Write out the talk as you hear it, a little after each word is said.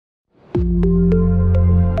You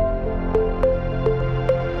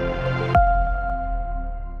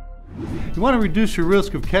want to reduce your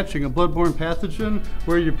risk of catching a bloodborne pathogen?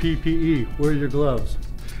 Wear your PPE, wear your gloves.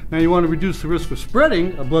 Now you want to reduce the risk of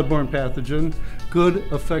spreading a bloodborne pathogen? Good,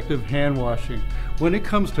 effective hand washing. When it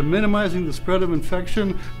comes to minimizing the spread of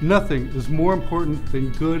infection, nothing is more important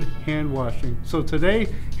than good hand washing. So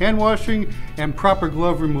today, hand washing and proper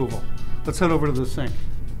glove removal. Let's head over to the sink.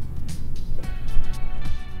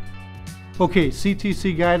 Okay,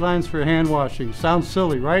 CDC Guidelines for hand washing. Sounds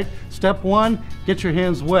silly, right? Step 1, get your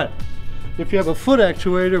hands wet. If you have a foot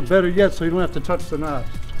actuator, better yet, so you don't have to touch the knobs.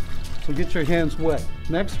 So get your hands wet.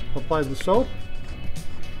 Next, apply the soap.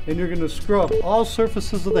 And you're going to scrub all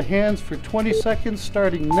surfaces of the hands for 20 seconds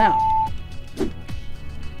starting now.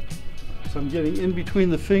 So I'm getting in between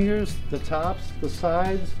the fingers, the tops, the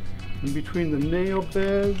sides, in between the nail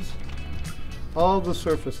beds, all the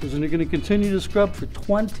surfaces. And you're going to continue to scrub for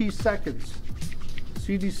 20 seconds.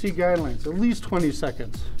 CDC Guidelines, at least 20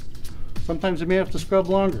 seconds. Sometimes you may have to scrub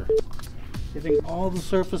longer. Getting all the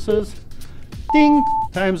surfaces. Ding!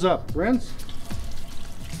 Time's up. Rinse.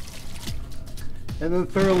 And then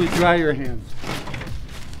thoroughly dry your hands.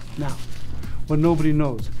 Now, what nobody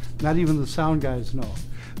knows, not even the sound guys know,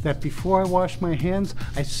 that before I wash my hands,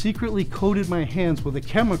 I secretly coated my hands with a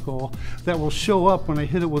chemical that will show up when I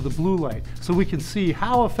hit it with a blue light, so we can see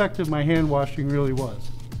how effective my hand washing really was.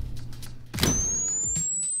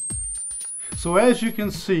 So as you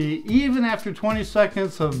can see, even after 20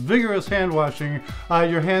 seconds of vigorous hand washing,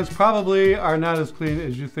 your hands probably are not as clean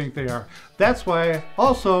as you think they are. That's why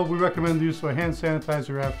also we recommend the use of a hand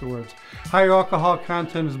sanitizer afterwards. Higher alcohol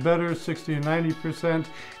content is better, 60 and 90%.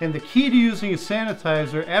 And the key to using a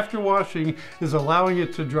sanitizer after washing is allowing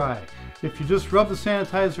it to dry. If you just rub the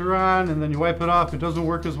sanitizer on and then you wipe it off, it doesn't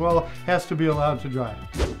work as well. It has to be allowed to dry.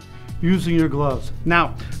 Using your gloves.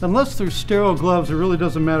 Now, unless they're sterile gloves, it really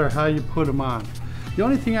doesn't matter how you put them on. The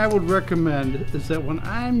only thing I would recommend is that when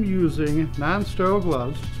I'm using non-sterile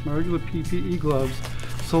gloves, just my regular PPE gloves,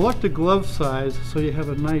 select a glove size so you have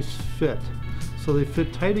a nice fit. So they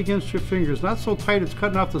fit tight against your fingers, not so tight it's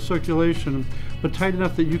cutting off the circulation, but tight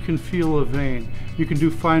enough that you can feel a vein. You can do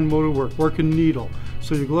fine motor work a needle.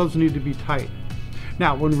 So your gloves need to be tight.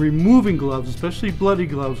 Now, when removing gloves, especially bloody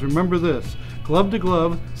gloves, remember this: glove to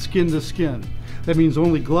glove, skin to skin. That means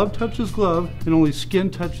only glove touches glove and only skin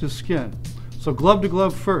touches skin. So glove to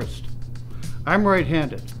glove first. I'm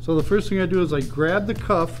right-handed, so the first thing I do is I grab the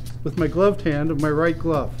cuff with my gloved hand of my right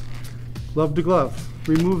glove. Glove to glove,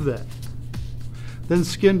 remove that. Then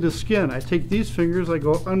skin to skin. I take these fingers, I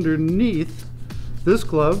go underneath this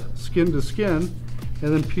glove, skin to skin,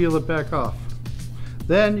 and then peel it back off.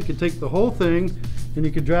 Then you can take the whole thing and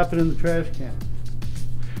you can drop it in the trash can.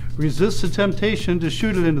 Resist the temptation to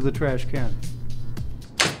shoot it into the trash can.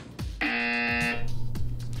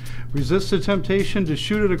 Resist the temptation to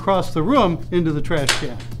shoot it across the room into the trash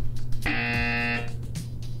can.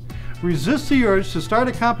 Resist the urge to start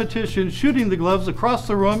a competition shooting the gloves across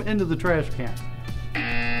the room into the trash can.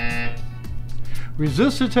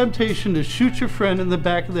 Resist the temptation to shoot your friend in the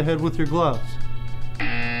back of the head with your gloves.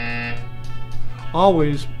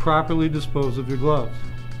 Always properly dispose of your gloves.